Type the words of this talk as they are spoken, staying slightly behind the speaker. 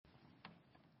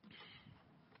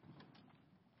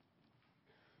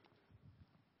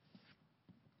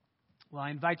Well, I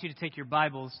invite you to take your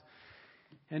Bibles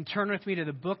and turn with me to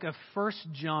the book of 1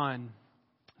 John.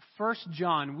 1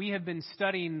 John, we have been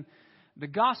studying the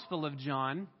Gospel of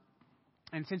John.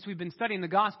 And since we've been studying the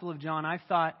Gospel of John, I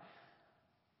thought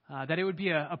that it would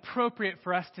be appropriate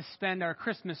for us to spend our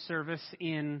Christmas service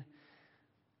in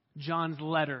John's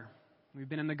letter. We've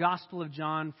been in the Gospel of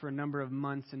John for a number of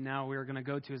months, and now we're going to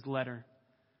go to his letter.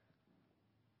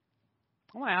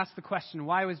 I want to ask the question,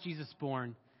 why was Jesus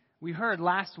born? We heard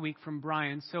last week from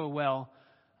Brian so well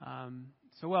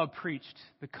preached,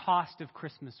 the cost of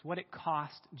Christmas, what it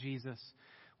cost Jesus,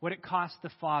 what it cost the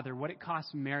Father, what it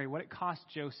cost Mary, what it cost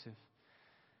Joseph.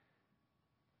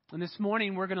 And this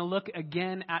morning we're going to look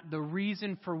again at the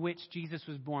reason for which Jesus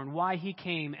was born, why he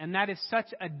came. And that is such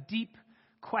a deep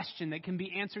question that can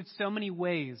be answered so many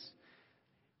ways.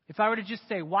 If I were to just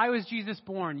say, why was Jesus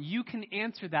born? You can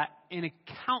answer that in a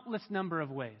countless number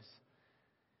of ways.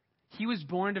 He was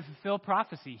born to fulfill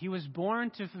prophecy. He was born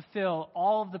to fulfill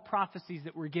all of the prophecies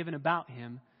that were given about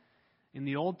him in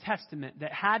the Old Testament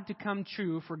that had to come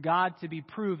true for God to be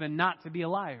proven not to be a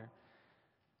liar.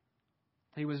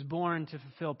 He was born to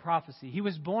fulfill prophecy. He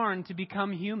was born to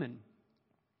become human.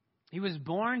 He was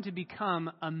born to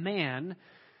become a man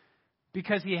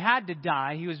because he had to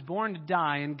die. He was born to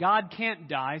die, and God can't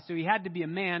die, so he had to be a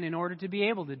man in order to be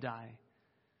able to die.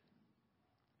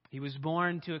 He was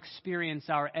born to experience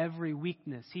our every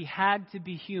weakness. He had to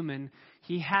be human.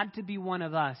 He had to be one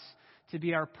of us to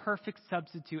be our perfect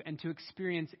substitute and to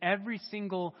experience every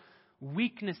single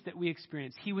weakness that we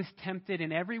experience. He was tempted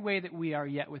in every way that we are,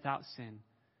 yet without sin.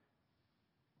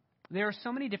 There are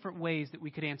so many different ways that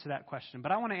we could answer that question,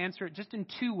 but I want to answer it just in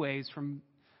two ways from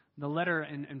the letter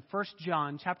in 1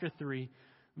 John chapter 3,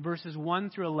 verses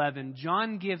 1 through 11.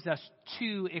 John gives us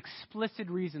two explicit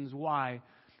reasons why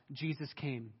Jesus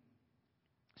came.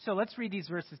 So let's read these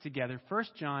verses together. 1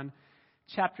 John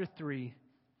chapter 3,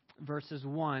 verses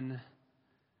 1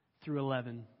 through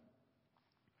 11.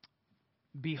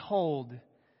 Behold,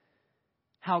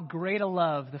 how great a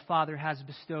love the Father has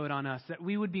bestowed on us, that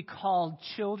we would be called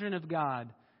children of God,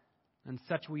 and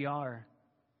such we are.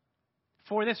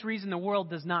 For this reason the world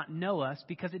does not know us,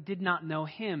 because it did not know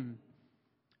him.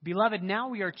 Beloved, now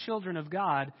we are children of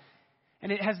God,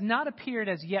 and it has not appeared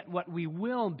as yet what we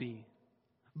will be.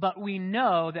 But we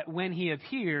know that when he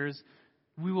appears,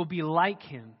 we will be like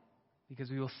him,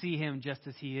 because we will see him just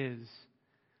as he is.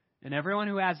 And everyone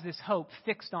who has this hope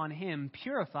fixed on him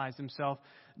purifies himself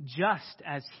just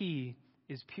as he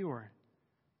is pure.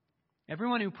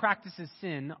 Everyone who practices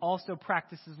sin also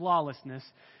practices lawlessness,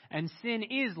 and sin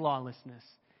is lawlessness.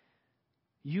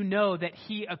 You know that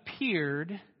he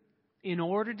appeared in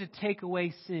order to take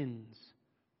away sins,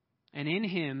 and in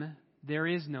him there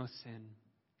is no sin.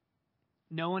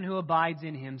 No one who abides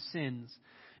in him sins.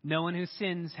 No one who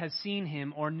sins has seen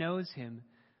him or knows him.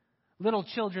 Little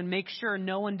children, make sure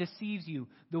no one deceives you.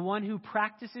 The one who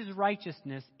practices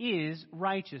righteousness is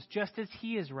righteous, just as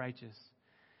he is righteous.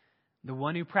 The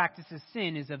one who practices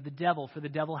sin is of the devil, for the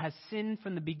devil has sinned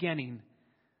from the beginning.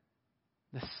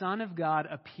 The Son of God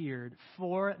appeared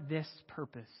for this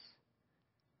purpose,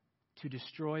 to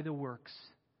destroy the works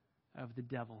of the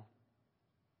devil.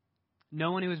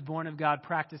 No one who is born of God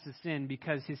practices sin,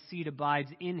 because his seed abides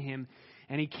in him,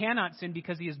 and he cannot sin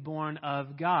because he is born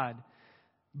of God.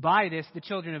 By this, the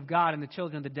children of God and the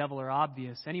children of the devil are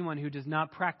obvious. Anyone who does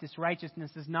not practice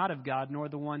righteousness is not of God, nor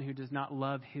the one who does not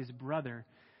love his brother.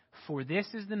 For this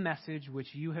is the message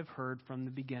which you have heard from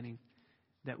the beginning,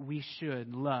 that we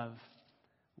should love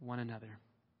one another.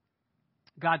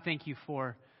 God, thank you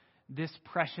for this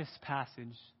precious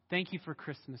passage. Thank you for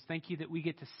Christmas. Thank you that we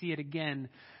get to see it again,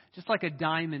 just like a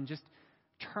diamond, just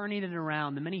turning it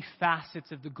around, the many facets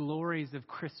of the glories of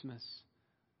Christmas.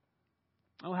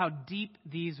 Oh, how deep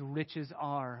these riches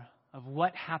are of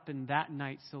what happened that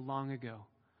night so long ago.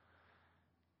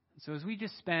 So as we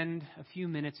just spend a few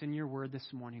minutes in your word this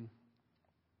morning,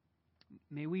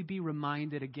 may we be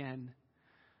reminded again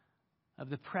of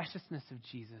the preciousness of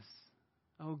Jesus.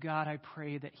 Oh God, I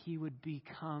pray that he would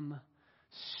become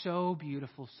so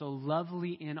beautiful, so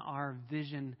lovely in our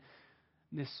vision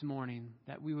this morning,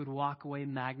 that we would walk away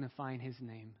magnifying his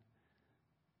name.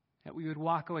 That we would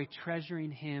walk away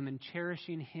treasuring him and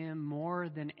cherishing him more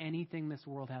than anything this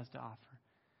world has to offer.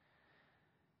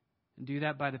 And do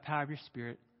that by the power of your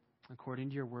Spirit. According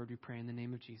to your word, we pray in the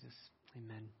name of Jesus.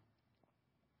 Amen.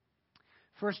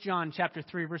 1 John chapter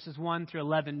 3, verses 1 through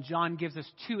 11, John gives us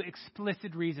two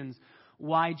explicit reasons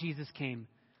why Jesus came.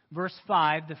 Verse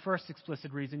 5, the first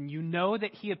explicit reason, you know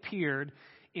that he appeared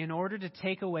in order to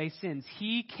take away sins.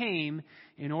 He came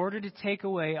in order to take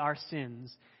away our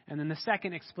sins. And then the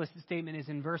second explicit statement is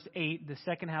in verse 8, the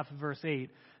second half of verse 8.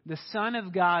 The Son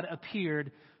of God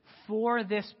appeared for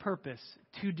this purpose,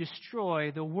 to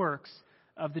destroy the works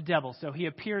of the devil. So he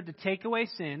appeared to take away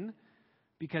sin,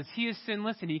 because he is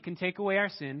sinless and he can take away our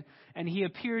sin. And he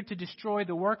appeared to destroy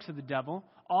the works of the devil,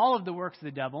 all of the works of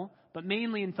the devil, but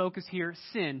mainly in focus here,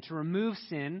 sin, to remove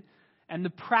sin and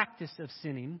the practice of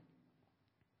sinning.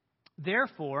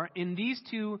 Therefore, in these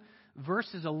two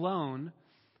verses alone,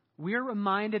 we are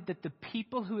reminded that the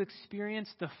people who experience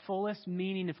the fullest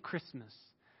meaning of Christmas,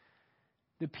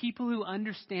 the people who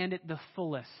understand it the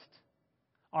fullest,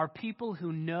 are people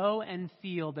who know and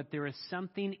feel that there is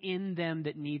something in them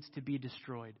that needs to be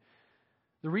destroyed.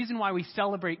 The reason why we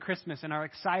celebrate Christmas and are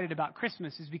excited about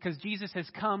Christmas is because Jesus has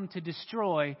come to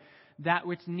destroy that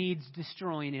which needs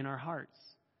destroying in our hearts.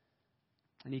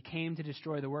 And he came to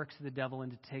destroy the works of the devil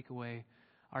and to take away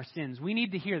our sins. We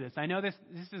need to hear this. I know this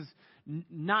is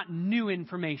not new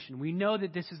information. We know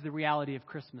that this is the reality of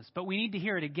Christmas, but we need to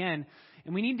hear it again,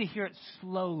 and we need to hear it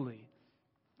slowly.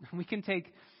 We can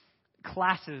take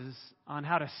classes on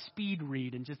how to speed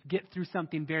read and just get through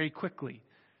something very quickly.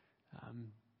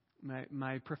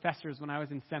 My professors, when I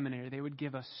was in seminary, they would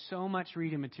give us so much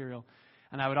reading material,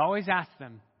 and I would always ask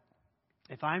them,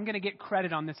 if I'm going to get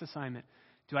credit on this assignment,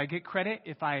 do I get credit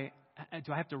if do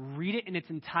I have to read it in its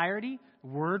entirety,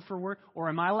 word for word, or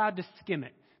am I allowed to skim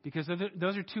it? Because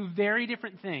those are two very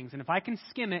different things. And if I can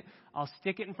skim it, I'll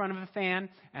stick it in front of a fan,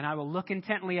 and I will look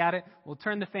intently at it. We'll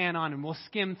turn the fan on, and we'll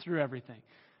skim through everything.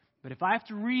 But if I have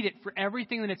to read it for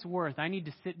everything that it's worth, I need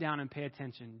to sit down and pay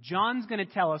attention. John's going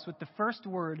to tell us with the first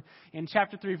word in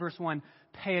chapter 3, verse 1,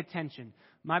 pay attention.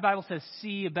 My Bible says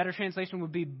see. A better translation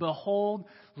would be behold,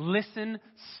 listen,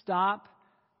 stop,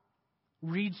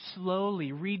 read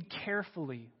slowly, read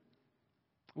carefully.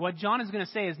 What John is going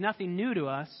to say is nothing new to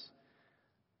us,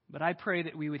 but I pray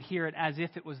that we would hear it as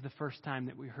if it was the first time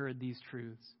that we heard these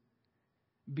truths.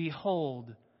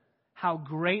 Behold, how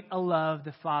great a love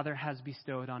the Father has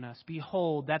bestowed on us.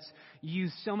 Behold, that's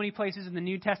used so many places in the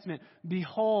New Testament.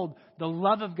 Behold, the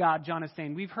love of God, John is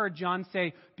saying. We've heard John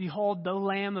say, behold, the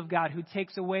Lamb of God who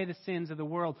takes away the sins of the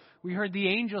world. We heard the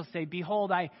angels say,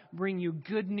 behold, I bring you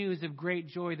good news of great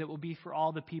joy that will be for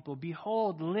all the people.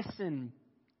 Behold, listen.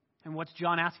 And what's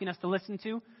John asking us to listen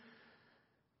to?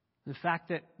 The fact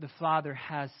that the Father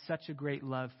has such a great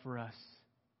love for us.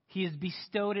 He has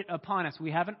bestowed it upon us.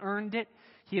 We haven't earned it.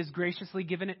 He has graciously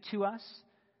given it to us.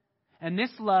 And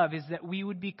this love is that we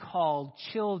would be called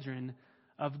children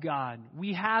of God.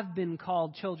 We have been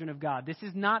called children of God. This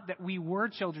is not that we were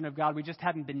children of God. We just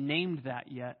hadn't been named that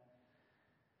yet.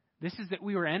 This is that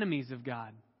we were enemies of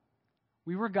God.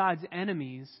 We were God's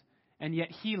enemies, and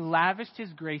yet He lavished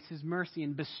His grace, His mercy,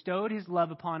 and bestowed His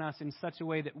love upon us in such a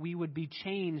way that we would be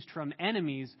changed from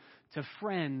enemies to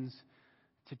friends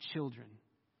to children,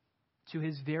 to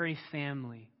His very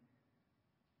family.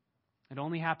 It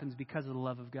only happens because of the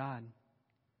love of God.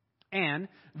 And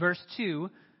verse 2,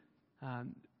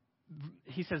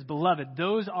 he says, beloved,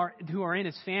 those who are in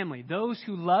His family, those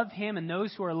who love Him and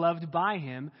those who are loved by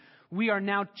Him, we are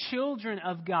now children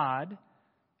of God.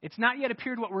 It's not yet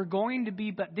appeared what we're going to be,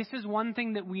 but this is one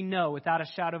thing that we know without a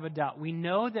shadow of a doubt. We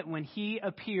know that when He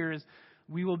appears,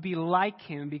 we will be like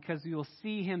Him because we will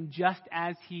see Him just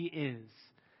as He is.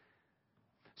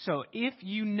 So if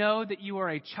you know that you are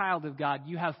a child of God,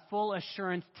 you have full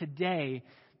assurance today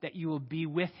that you will be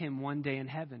with Him one day in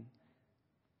heaven.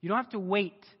 You don't have to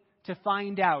wait to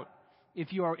find out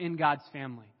if you are in God's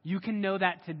family. You can know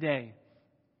that today.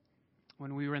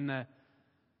 When we were in the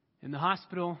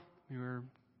hospital, we were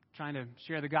trying to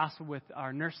share the gospel with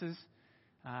our nurses.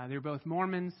 They were both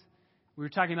Mormons. We were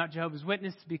talking about Jehovah's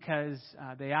Witness because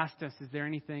they asked us, is there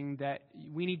anything that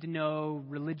we need to know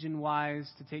religion-wise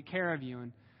to take care of you?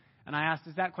 And I asked,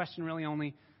 is that question really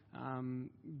only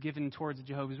given towards a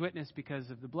Jehovah's Witness because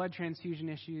of the blood transfusion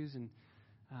issues? And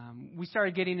we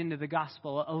started getting into the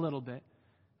gospel a little bit.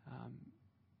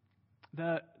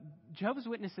 The Jehovah's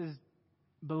Witnesses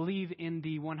believe in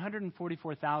the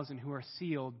 144,000 who are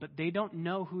sealed, but they don't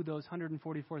know who those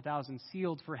 144,000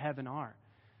 sealed for heaven are.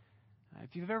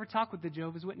 If you've ever talked with the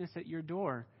Jehovah's Witness at your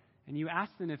door and you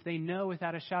ask them if they know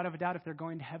without a shadow of a doubt if they're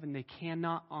going to heaven, they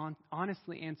cannot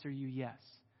honestly answer you yes.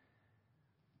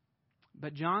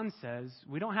 But John says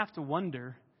we don't have to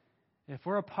wonder if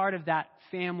we're a part of that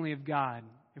family of God.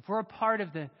 If we're a part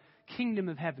of the kingdom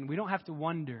of heaven, we don't have to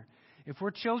wonder. If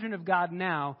we're children of God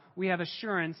now, we have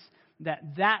assurance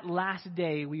that last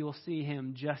day we will see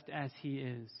Him just as He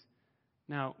is.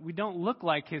 Now, we don't look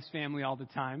like His family all the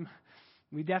time.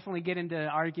 We definitely get into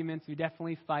arguments. We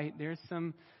definitely fight. There's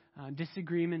some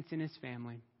disagreements in his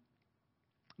family.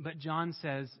 But John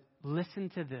says, listen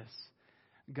to this.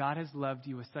 God has loved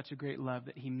you with such a great love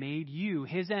that he made you,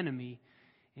 his enemy,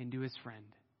 into his friend.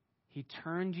 He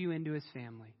turned you into his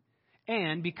family.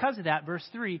 And because of that, verse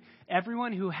 3,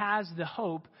 everyone who has the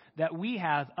hope that we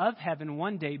have of heaven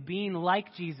one day being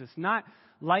like Jesus, not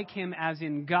like him as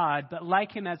in God, but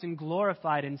like him as in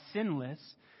glorified and sinless,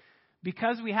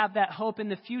 because we have that hope in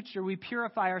the future, we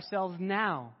purify ourselves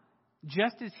now,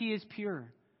 just as he is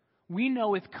pure. We know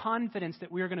with confidence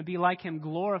that we are going to be like him,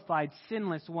 glorified,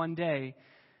 sinless one day.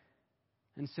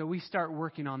 And so we start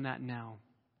working on that now.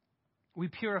 We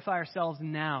purify ourselves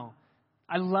now.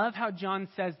 I love how John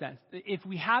says that. If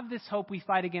we have this hope, we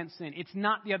fight against sin. It's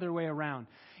not the other way around.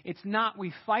 It's not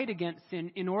we fight against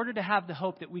sin in order to have the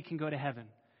hope that we can go to heaven.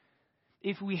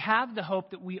 If we have the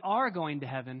hope that we are going to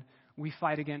heaven, we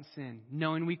fight against sin,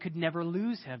 knowing we could never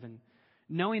lose heaven,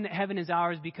 knowing that heaven is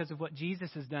ours because of what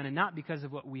Jesus has done and not because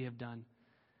of what we have done.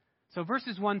 So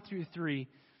verses 1 through 3,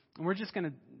 and we're just going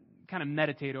to kind of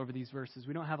meditate over these verses.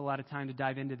 We don't have a lot of time to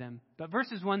dive into them. But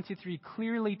verses 1 through 3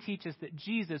 clearly teach us that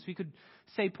Jesus, we could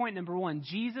say point number 1,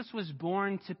 Jesus was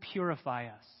born to purify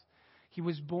us. He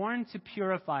was born to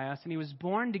purify us, and he was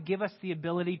born to give us the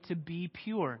ability to be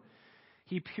pure.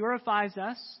 He purifies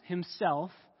us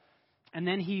himself, and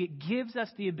then he gives us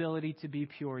the ability to be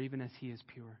pure, even as he is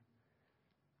pure.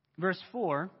 Verse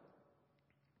 4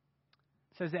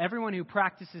 says that everyone who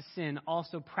practices sin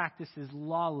also practices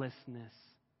lawlessness.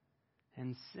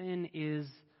 And sin is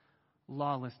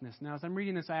lawlessness. Now, as I'm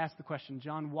reading this, I ask the question,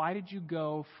 John, why did you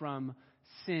go from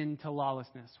sin to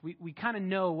lawlessness? We kind of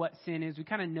know what sin is. We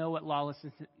kind of know what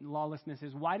lawlessness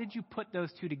is. Why did you put those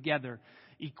two together,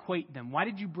 equate them? Why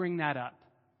did you bring that up?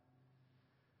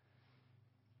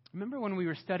 Remember when we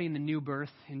were studying the new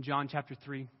birth in John chapter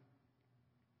 3?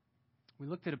 We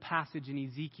looked at a passage in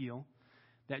Ezekiel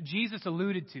that Jesus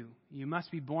alluded to. You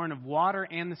must be born of water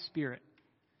and the Spirit.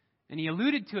 And he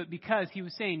alluded to it because he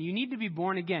was saying, you need to be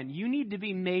born again. You need to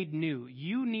be made new.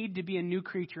 You need to be a new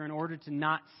creature in order to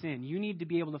not sin. You need to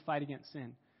be able to fight against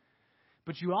sin.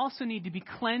 But you also need to be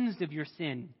cleansed of your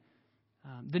sin.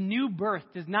 The new birth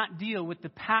does not deal with the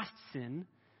past sin.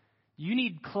 You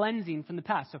need cleansing from the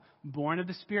past. So born of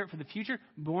the Spirit for the future,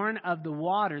 born of the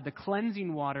water, the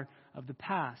cleansing water of the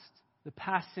past. The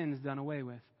past sin is done away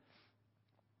with.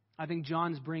 I think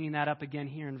John's bringing that up again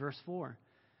here in verse 4.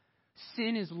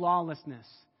 Sin is lawlessness.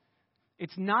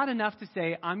 It's not enough to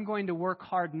say, I'm going to work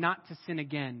hard not to sin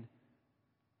again.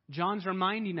 John's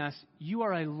reminding us, you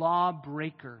are a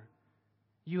lawbreaker.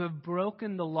 You have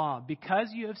broken the law. Because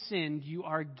you have sinned, you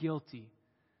are guilty.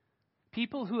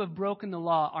 People who have broken the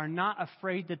law are not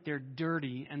afraid that they're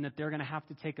dirty and that they're going to have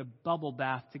to take a bubble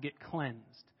bath to get cleansed.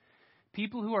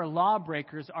 People who are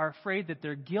lawbreakers are afraid that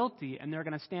they're guilty and they're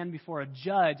going to stand before a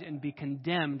judge and be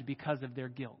condemned because of their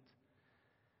guilt.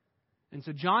 And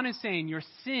so John is saying your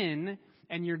sin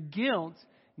and your guilt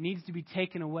needs to be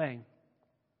taken away.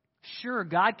 Sure,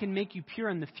 God can make you pure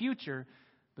in the future,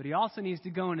 but he also needs to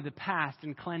go into the past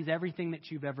and cleanse everything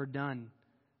that you've ever done.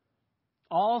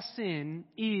 All sin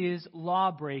is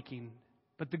law-breaking.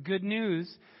 But the good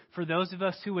news for those of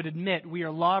us who would admit we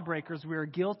are lawbreakers, we are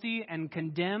guilty and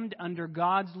condemned under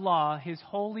God's law, his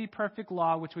holy, perfect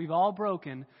law, which we've all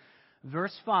broken.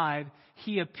 Verse 5,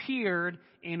 he appeared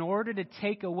in order to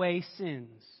take away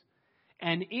sins.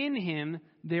 And in him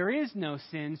there is no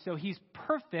sin, so he's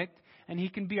perfect, and he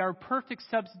can be our perfect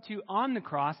substitute on the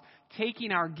cross,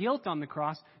 taking our guilt on the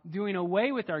cross, doing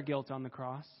away with our guilt on the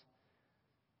cross.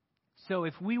 So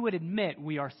if we would admit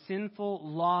we are sinful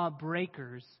law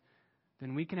breakers,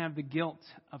 then we can have the guilt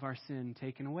of our sin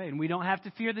taken away. And we don't have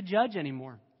to fear the judge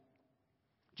anymore.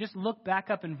 Just look back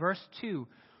up in verse 2.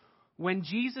 When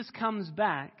Jesus comes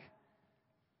back,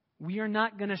 we are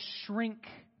not going to shrink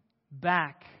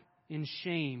back in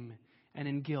shame and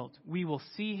in guilt. We will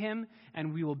see him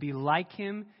and we will be like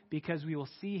him because we will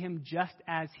see him just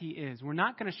as he is. We're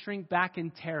not going to shrink back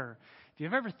in terror. If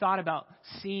you've ever thought about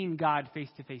seeing God face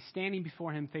to face, standing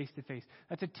before him face to face,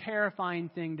 that's a terrifying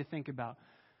thing to think about.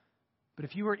 But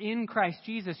if you are in Christ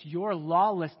Jesus, your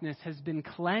lawlessness has been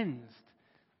cleansed.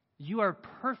 You are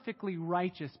perfectly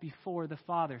righteous before the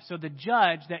Father. So the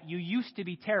judge that you used to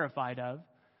be terrified of,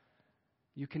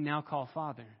 you can now call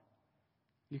Father.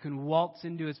 You can waltz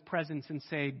into his presence and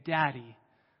say, Daddy,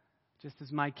 just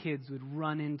as my kids would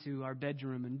run into our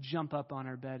bedroom and jump up on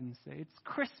our bed and say, it's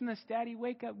Christmas, Daddy,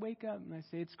 wake up, wake up. And I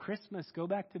say, it's Christmas, go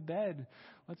back to bed.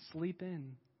 Let's sleep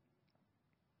in.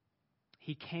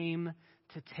 He came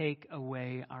to take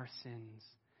away our sins.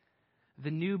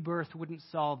 The new birth wouldn't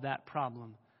solve that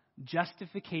problem.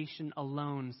 Justification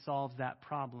alone solves that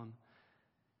problem.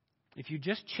 If you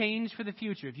just change for the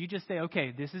future, if you just say,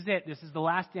 okay, this is it, this is the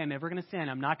last day I'm ever going to sin,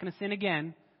 I'm not going to sin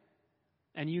again,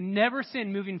 and you never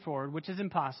sin moving forward, which is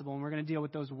impossible, and we're going to deal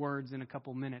with those words in a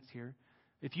couple minutes here.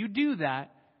 If you do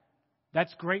that,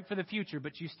 that's great for the future,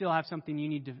 but you still have something you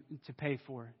need to pay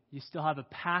for. You still have a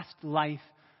past life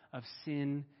of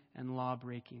sin and law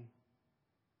breaking.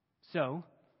 So,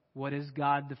 what does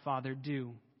God the Father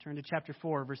do? Turn to chapter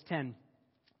 4, verse 10.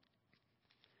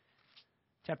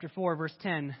 Chapter 4, verse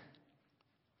 10.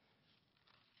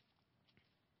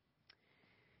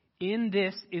 In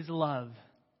this is love,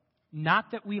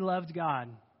 not that we loved God,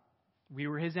 we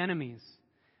were His enemies,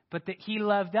 but that He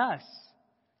loved us.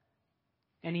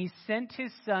 And He sent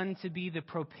His Son to be the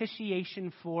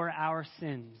propitiation for our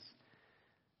sins.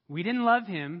 We didn't love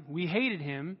Him, we hated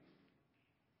Him,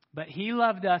 but He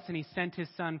loved us and He sent His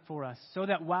Son for us, so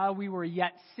that while we were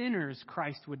yet sinners,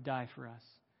 Christ would die for us.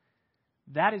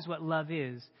 That is what love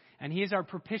is. And He is our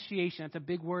propitiation. That's a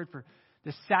big word for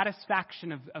the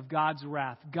satisfaction of God's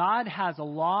wrath. God has a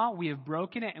law, we have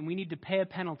broken it, and we need to pay a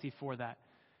penalty for that.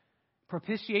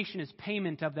 Propitiation is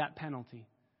payment of that penalty.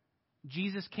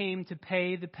 Jesus came to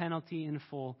pay the penalty in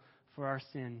full for our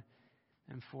sin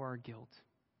and for our guilt.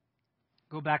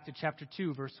 Go back to chapter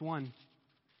 2, verse 1.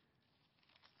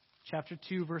 Chapter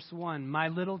 2, verse 1. My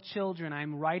little children, I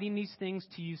am writing these things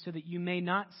to you so that you may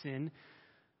not sin.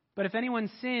 But if anyone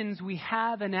sins, we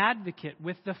have an advocate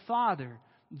with the Father,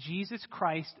 Jesus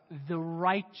Christ, the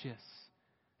righteous.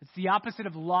 It's the opposite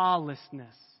of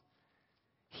lawlessness.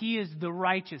 He is the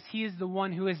righteous. He is the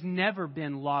one who has never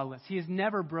been lawless. He has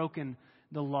never broken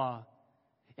the law.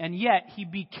 And yet, He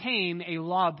became a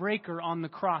lawbreaker on the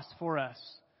cross for us.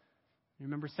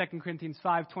 Remember 2 Corinthians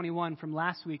 5:21 from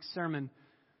last week's sermon.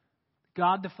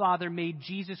 God the Father made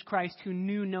Jesus Christ, who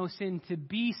knew no sin, to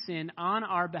be sin on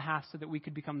our behalf so that we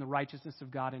could become the righteousness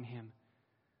of God in Him.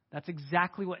 That's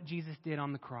exactly what Jesus did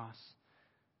on the cross.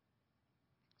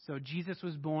 So Jesus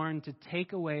was born to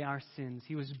take away our sins.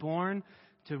 He was born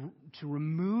to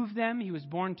remove them. He was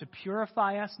born to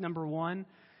purify us, number one.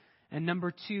 And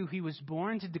number two, He was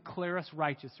born to declare us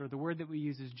righteous, or the word that we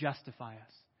use is justify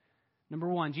us. Number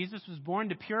one, Jesus was born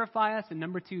to purify us. And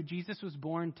number two, Jesus was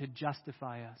born to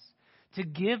justify us, to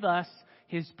give us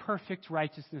His perfect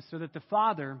righteousness, so that the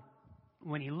Father,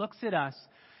 when He looks at us,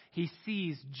 He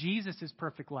sees Jesus'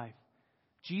 perfect life.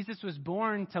 Jesus was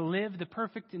born to live the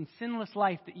perfect and sinless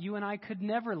life that you and I could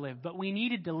never live, but we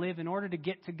needed to live in order to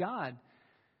get to God.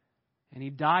 And He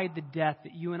died the death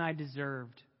that you and I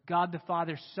deserved. God the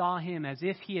Father saw Him as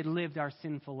if He had lived our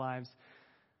sinful lives.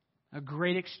 A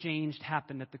great exchange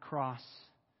happened at the cross.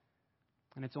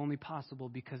 And it's only possible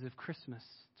because of Christmas.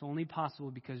 It's only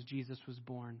possible because Jesus was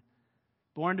born.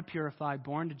 Born to purify,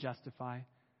 born to justify.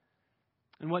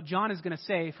 And what John is going to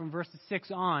say from verses 6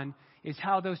 on is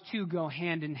how those two go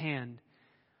hand in hand.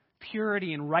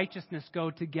 Purity and righteousness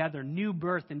go together. New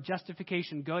birth and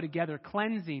justification go together.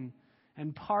 Cleansing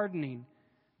and pardoning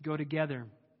go together.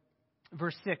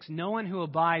 Verse 6, no one who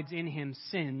abides in Him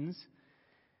sins.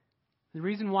 The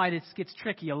reason why this gets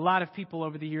tricky, a lot of people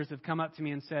over the years have come up to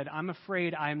me and said, I'm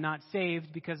afraid I am not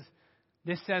saved because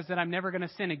this says that I'm never going to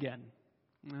sin again.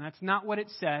 And that's not what it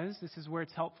says. This is where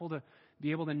it's helpful to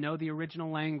be able to know the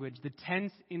original language. The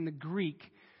tense in the Greek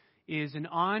is an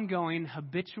ongoing,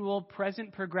 habitual,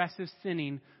 present progressive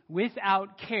sinning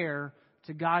without care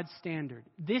to God's standard.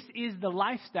 This is the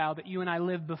lifestyle that you and I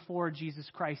lived before Jesus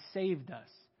Christ saved us.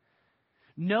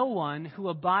 No one who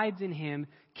abides in Him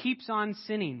keeps on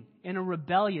sinning in a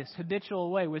rebellious, habitual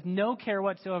way with no care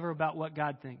whatsoever about what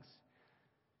God thinks.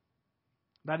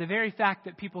 By the very fact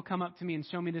that people come up to me and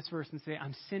show me this verse and say,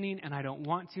 I'm sinning and I don't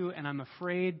want to, and I'm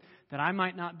afraid that I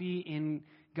might not be in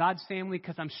God's family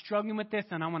because I'm struggling with this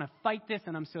and I want to fight this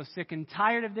and I'm so sick and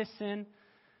tired of this sin.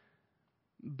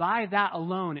 By that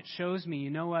alone, it shows me, you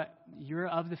know what? You're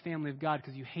of the family of God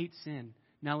because you hate sin.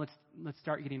 Now let's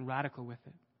start getting radical with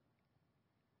it.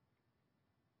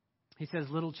 He says,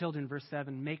 little children, verse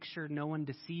 7, make sure no one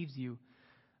deceives you.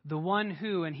 The one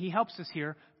who, and he helps us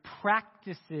here,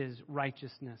 practices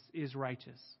righteousness is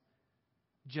righteous,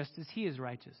 just as He is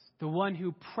righteous. The one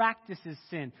who practices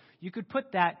sin. You could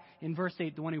put that in verse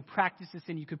 8, the one who practices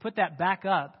sin. You could put that back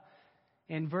up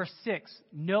in verse 6.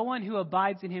 No one who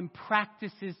abides in Him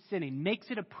practices sinning, makes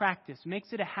it a practice,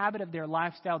 makes it a habit of their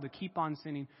lifestyle to keep on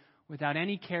sinning without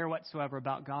any care whatsoever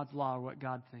about God's law or what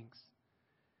God thinks.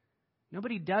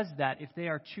 Nobody does that if they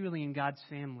are truly in God's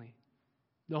family.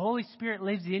 The Holy Spirit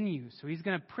lives in you, so He's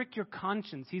going to prick your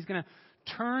conscience. He's going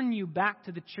to turn you back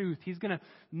to the truth. He's going to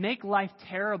make life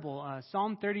terrible.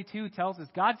 Psalm 32 tells us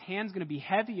God's hand's going to be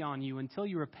heavy on you until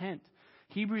you repent.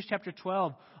 Hebrews chapter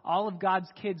 12, all of God's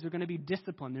kids are going to be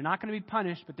disciplined. They're not going to be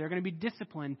punished, but they're going to be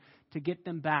disciplined to get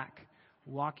them back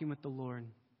walking with the Lord.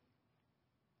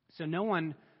 So no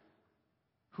one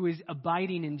who is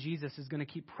abiding in Jesus is going to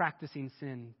keep practicing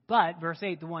sin. But, verse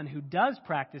 8, the one who does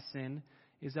practice sin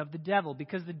is of the devil,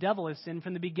 because the devil has sinned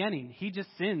from the beginning. He just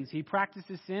sins. He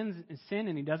practices sin,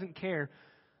 and he doesn't care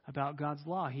about God's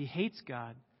law. He hates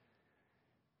God.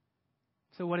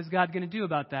 So what is God going to do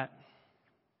about that?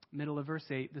 Middle of verse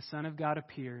 8, the Son of God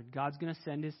appeared. God's going to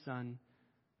send his Son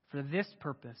for this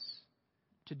purpose,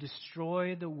 to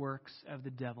destroy the works of the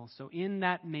devil. So in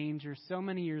that manger so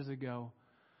many years ago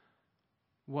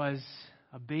was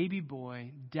a baby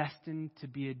boy destined to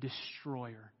be a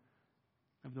destroyer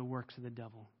of the works of the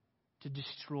devil, to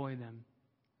destroy them.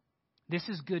 This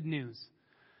is good news.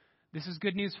 This is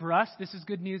good news for us. This is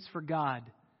good news for God.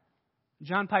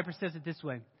 John Piper says it this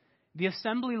way: the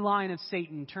assembly line of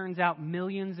Satan turns out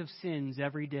millions of sins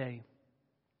every day.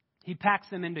 He packs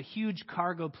them into huge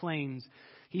cargo planes.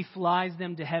 He flies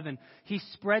them to heaven. He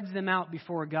spreads them out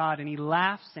before God, and he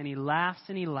laughs and he laughs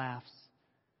and he laughs.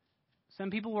 Some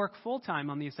people work full-time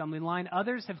on the assembly line.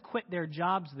 Others have quit their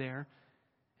jobs there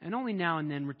and only now and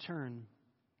then return.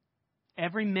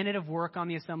 Every minute of work on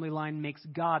the assembly line makes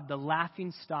God the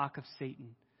laughing stock of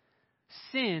Satan.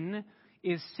 Sin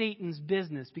is Satan's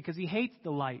business because he hates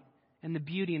the light and the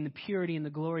beauty and the purity and the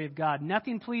glory of God.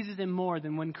 Nothing pleases him more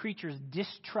than when creatures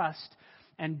distrust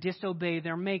and disobey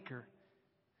their Maker.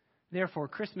 Therefore,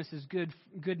 Christmas is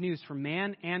good news for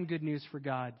man and good news for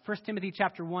God. 1 Timothy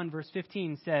chapter 1, verse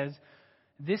 15 says,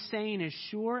 this saying is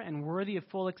sure and worthy of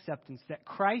full acceptance, that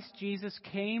Christ Jesus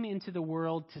came into the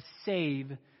world to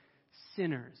save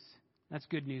sinners. That's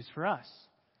good news for us.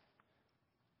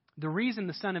 The reason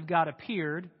the Son of God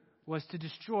appeared was to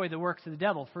destroy the works of the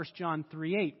devil. 1 John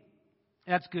 3:8.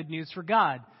 That's good news for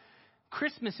God.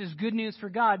 Christmas is good news for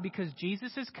God because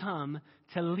Jesus has come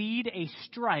to lead a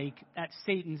strike at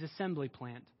Satan's assembly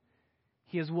plant.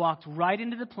 He has walked right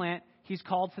into the plant. He's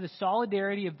called for the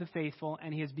solidarity of the faithful,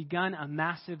 and he has begun a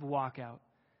massive walkout.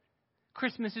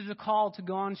 Christmas is a call to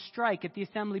go on strike at the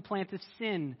assembly plant of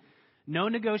sin. No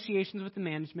negotiations with the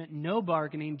management, no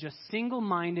bargaining, just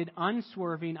single-minded,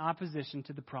 unswerving opposition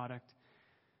to the product.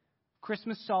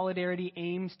 Christmas solidarity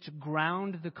aims to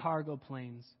ground the cargo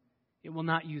planes. It will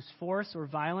not use force or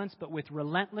violence, but with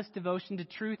relentless devotion to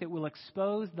truth, it will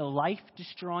expose the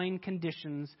life-destroying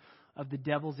conditions of the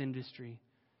devil's industry.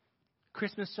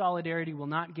 Christmas solidarity will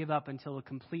not give up until a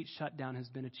complete shutdown has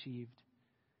been achieved.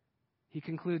 He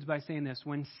concludes by saying this: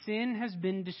 when sin has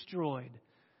been destroyed,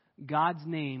 God's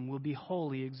name will be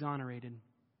wholly exonerated.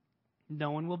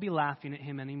 No one will be laughing at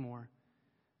him anymore.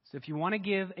 So if you want to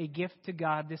give a gift to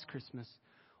God this Christmas,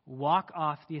 walk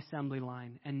off the assembly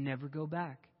line and never go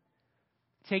back.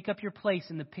 Take up your place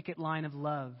in the picket line of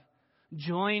love.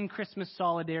 Join Christmas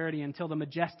solidarity until the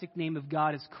majestic name of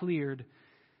God is cleared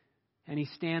and he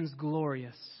stands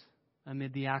glorious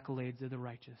amid the accolades of the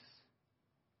righteous.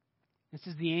 This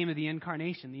is the aim of the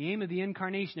incarnation. The aim of the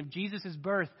incarnation of Jesus'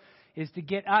 birth is to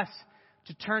get us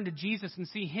to turn to Jesus and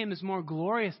see him as more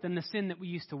glorious than the sin that we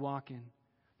used to walk in.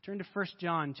 Turn to 1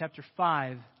 John chapter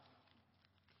 5.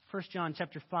 1 John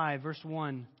chapter 5, verse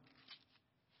 1.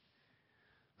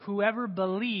 Whoever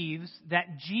believes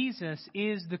that Jesus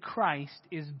is the Christ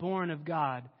is born of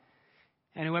God,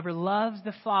 and whoever loves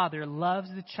the Father loves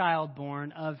the child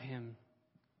born of him.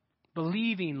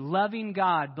 Believing, loving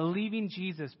God, believing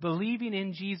Jesus, believing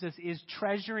in Jesus is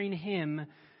treasuring him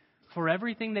for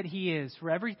everything that he is, for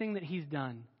everything that he's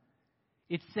done.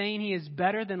 It's saying he is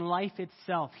better than life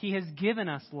itself. He has given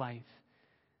us life.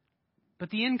 But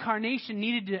the incarnation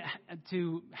needed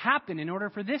to happen in order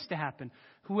for this to happen.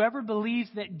 Whoever believes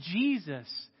that Jesus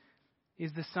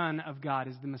is the Son of God,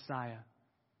 is the Messiah.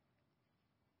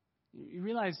 You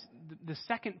realize the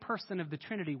second person of the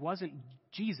Trinity wasn't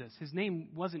Jesus. His name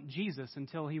wasn't Jesus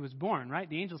until he was born, right?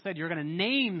 The angel said, you're going to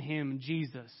name him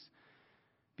Jesus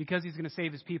because he's going to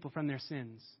save his people from their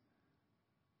sins.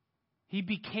 He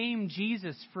became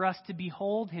Jesus for us to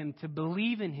behold him, to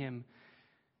believe in him,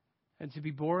 and to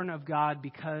be born of God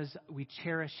because we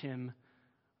cherish him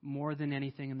more than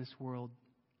anything in this world.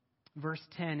 Verse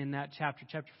 10 in that chapter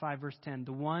 5, verse 10,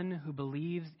 the one who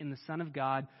believes in the Son of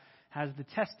God has the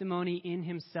testimony in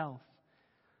himself.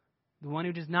 The one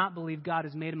who does not believe God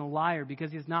has made him a liar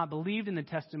because he has not believed in the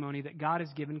testimony that God has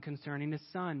given concerning his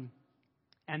Son.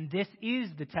 And this is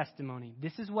the testimony.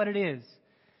 This is what it is.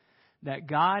 That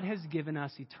God has given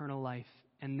us eternal life,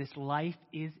 and this life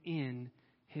is in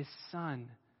his Son.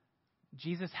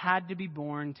 Jesus had to be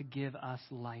born to give us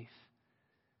life.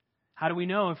 How do we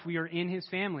know if we are in his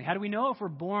family? How do we know if we're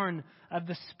born of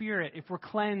the Spirit, if we're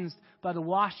cleansed by the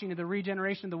washing of the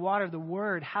regeneration of the water of the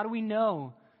Word? How do we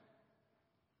know?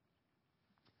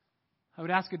 I would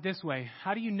ask it this way.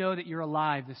 How do you know that you're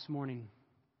alive this morning?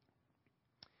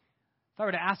 If I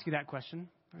were to ask you that question,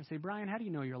 I would say, Brian, how do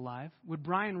you know you're alive? Would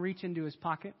Brian reach into his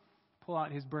pocket, pull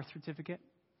out his birth certificate?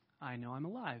 I know I'm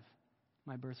alive.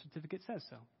 My birth certificate says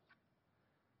so.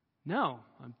 No,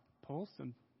 I'm pulsed,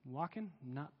 I'm walking,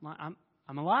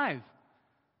 I'm alive.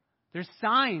 There's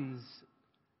signs,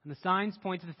 and the signs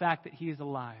point to the fact that he is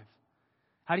alive.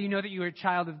 How do you know that you are a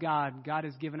child of God? God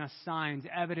has given us signs,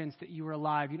 evidence that you are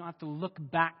alive. You don't have to look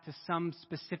back to some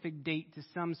specific date, to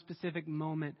some specific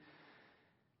moment.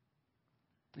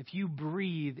 If you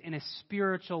breathe in a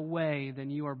spiritual way,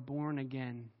 then you are born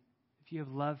again. If you have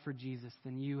love for Jesus,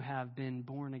 then you have been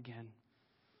born again.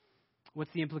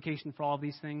 What's the implication for all of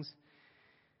these things?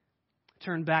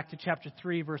 Turn back to chapter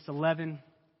 3, verse 11.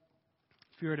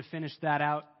 If you were to finish that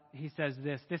out, he says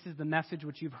this. This is the message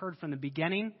which you've heard from the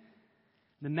beginning.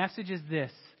 The message is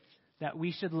this, that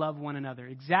we should love one another.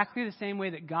 Exactly the same way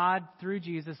that God, through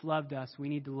Jesus, loved us, we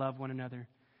need to love one another.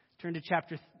 Turn to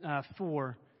chapter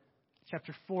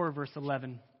 4, verse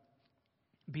 11.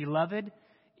 Beloved,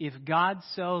 if God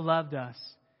so loved us,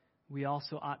 we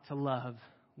also ought to love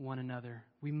one another.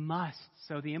 We must.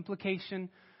 So the implication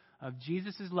of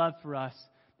Jesus' love for us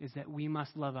is that we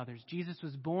must love others. Jesus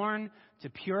was born to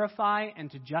purify and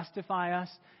to justify us,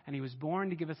 and he was born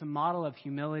to give us a model of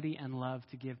humility and love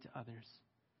to give to others.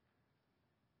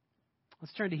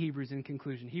 Let's turn to Hebrews in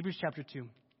conclusion. Hebrews chapter 2.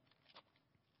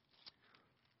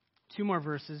 2 more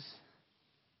verses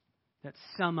that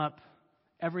sum up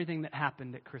everything that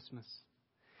happened at Christmas.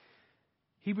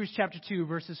 Hebrews chapter 2,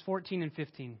 verses 14 and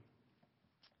 15.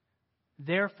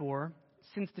 Therefore,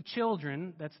 since the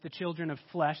children, that's the children of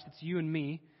flesh, that's you and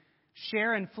me,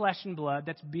 share in flesh and blood,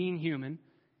 that's being human,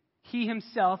 he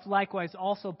himself likewise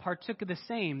also partook of the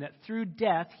same, that through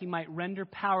death he might render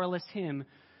powerless him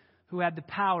who had the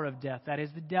power of death, that is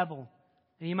the devil,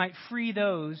 and he might free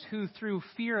those who through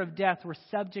fear of death were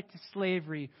subject to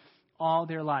slavery all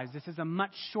their lives. This is a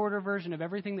much shorter version of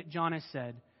everything that John has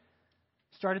said.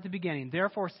 Start at the beginning.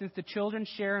 Therefore, since the children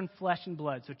share in flesh and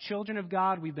blood, so children of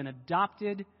God, we've been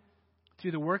adopted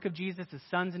through the work of Jesus as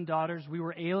sons and daughters. We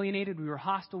were alienated, we were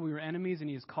hostile, we were enemies, and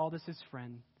he has called us his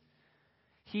friend.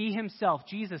 He himself,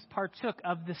 Jesus, partook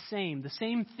of the same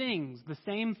things, the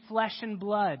same flesh and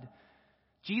blood.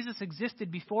 Jesus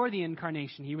existed before the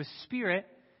incarnation. He was spirit.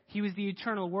 He was the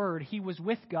eternal word. He was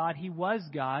with God. He was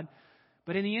God.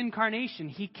 But in the incarnation,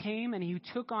 he came and he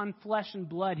took on flesh and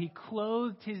blood. He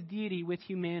clothed his deity with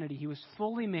humanity. He was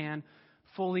fully man,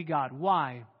 fully God.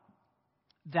 Why?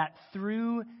 That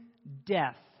through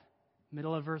death,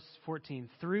 middle of verse 14,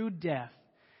 through death,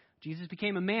 Jesus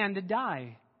became a man to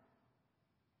die.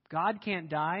 God can't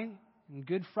die, and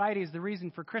Good Friday is the reason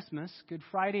for Christmas. Good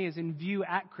Friday is in view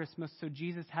at Christmas, so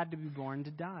Jesus had to be born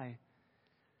to die.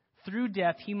 Through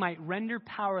death, he might render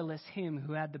powerless him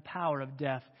who had the power of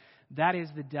death. That is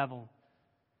the devil.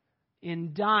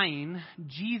 In dying,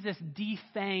 Jesus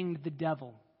defanged the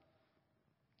devil.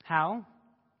 How?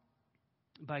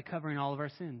 By covering all of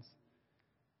our sins.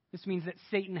 This means that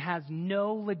Satan has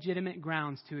no legitimate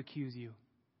grounds to accuse you.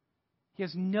 He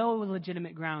has no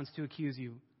legitimate grounds to accuse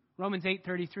you. Romans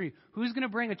 8:33. Who's going to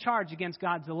bring a charge against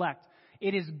God's elect?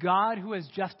 It is God who has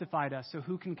justified us, so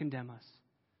who can condemn us?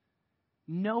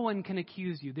 No one can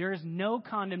accuse you. There is no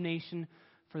condemnation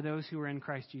for those who are in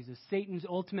Christ Jesus. Satan's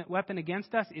ultimate weapon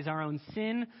against us is our own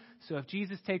sin. So if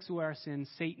Jesus takes away our sins,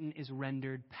 Satan is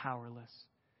rendered powerless.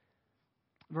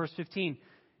 Verse 15.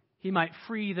 He might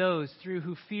free those through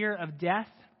who fear of death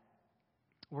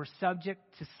were subject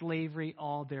to slavery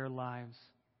all their lives.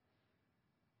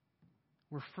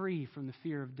 We're free from the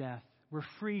fear of death. We're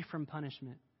free from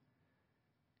punishment.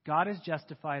 God has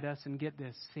justified us, and get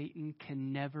this, Satan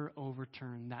can never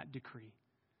overturn that decree.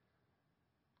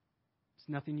 There's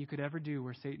nothing you could ever do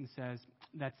where Satan says,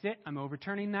 that's it, I'm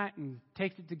overturning that, and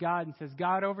takes it to God and says,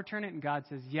 God, overturn it, and God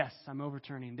says, yes, I'm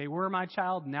overturning. They were my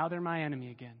child, now they're my enemy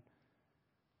again.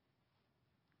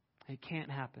 It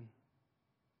can't happen.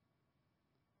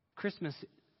 Christmas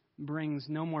brings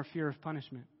no more fear of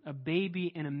punishment. A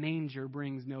baby in a manger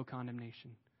brings no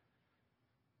condemnation.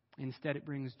 Instead, it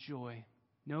brings joy.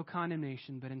 No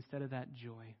condemnation, but instead of that,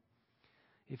 joy.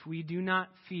 If we do not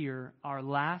fear our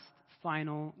last,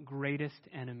 final, greatest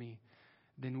enemy,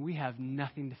 then we have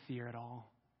nothing to fear at all.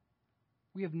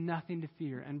 We have nothing to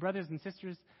fear. And brothers and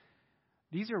sisters,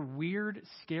 these are weird,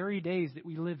 scary days that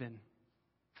we live in.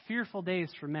 Fearful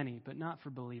days for many, but not for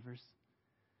believers.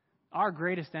 Our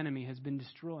greatest enemy has been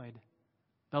destroyed.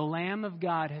 The Lamb of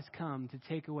God has come to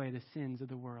take away the sins of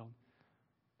the world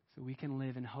so we can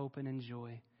live in hope and in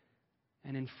joy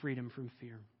and in freedom from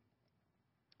fear.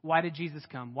 Why did Jesus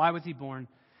come? Why was he born?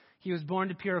 He was born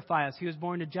to purify us. He was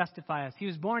born to justify us. He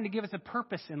was born to give us a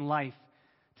purpose in life,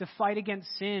 to fight against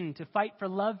sin, to fight for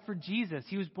love for Jesus.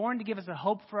 He was born to give us a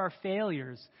hope for our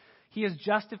failures. He has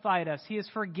justified us. He has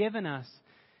forgiven us.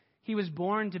 He was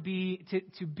born to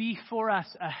be for us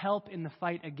a help in the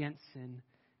fight against sin.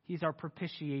 He's our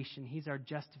propitiation. He's our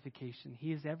justification.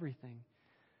 He is everything.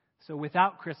 So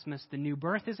without Christmas, the new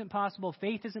birth isn't possible,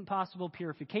 faith isn't possible,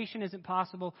 purification isn't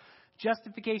possible,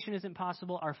 justification isn't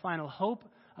possible, our final hope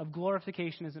of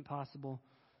glorification isn't possible.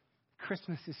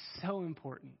 Christmas is so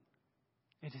important.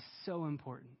 It is so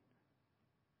important.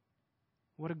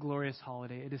 What a glorious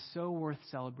holiday. It is so worth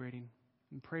celebrating.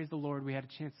 And praise the Lord, we had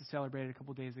a chance to celebrate it a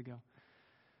couple days ago.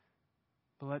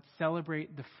 But let's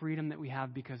celebrate the freedom that we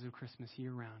have because of Christmas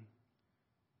year-round.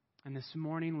 And this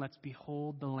morning, let's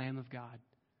behold the Lamb of God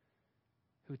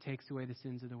who takes away the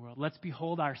sins of the world. Let's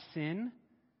behold our sin.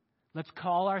 Let's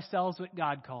call ourselves what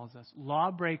God calls us.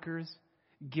 Lawbreakers,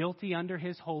 guilty under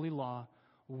his holy law,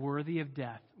 worthy of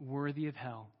death, worthy of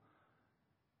hell.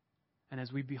 And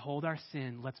as we behold our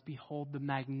sin, let's behold the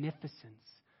magnificence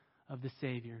of the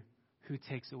Savior who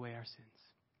takes away our sins.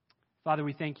 Father,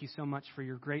 we thank you so much for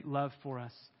your great love for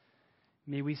us.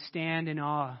 May we stand in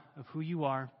awe of who you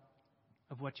are,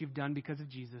 of what you've done because of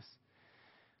Jesus.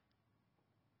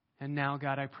 And now,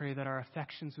 God, I pray that our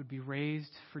affections would be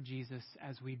raised for Jesus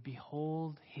as we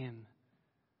behold him,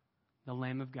 the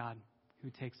Lamb of God who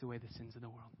takes away the sins of the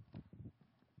world.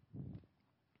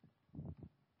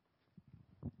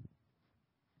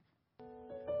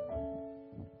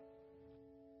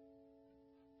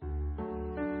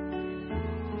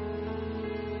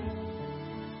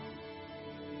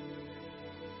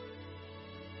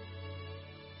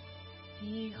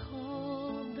 Behold.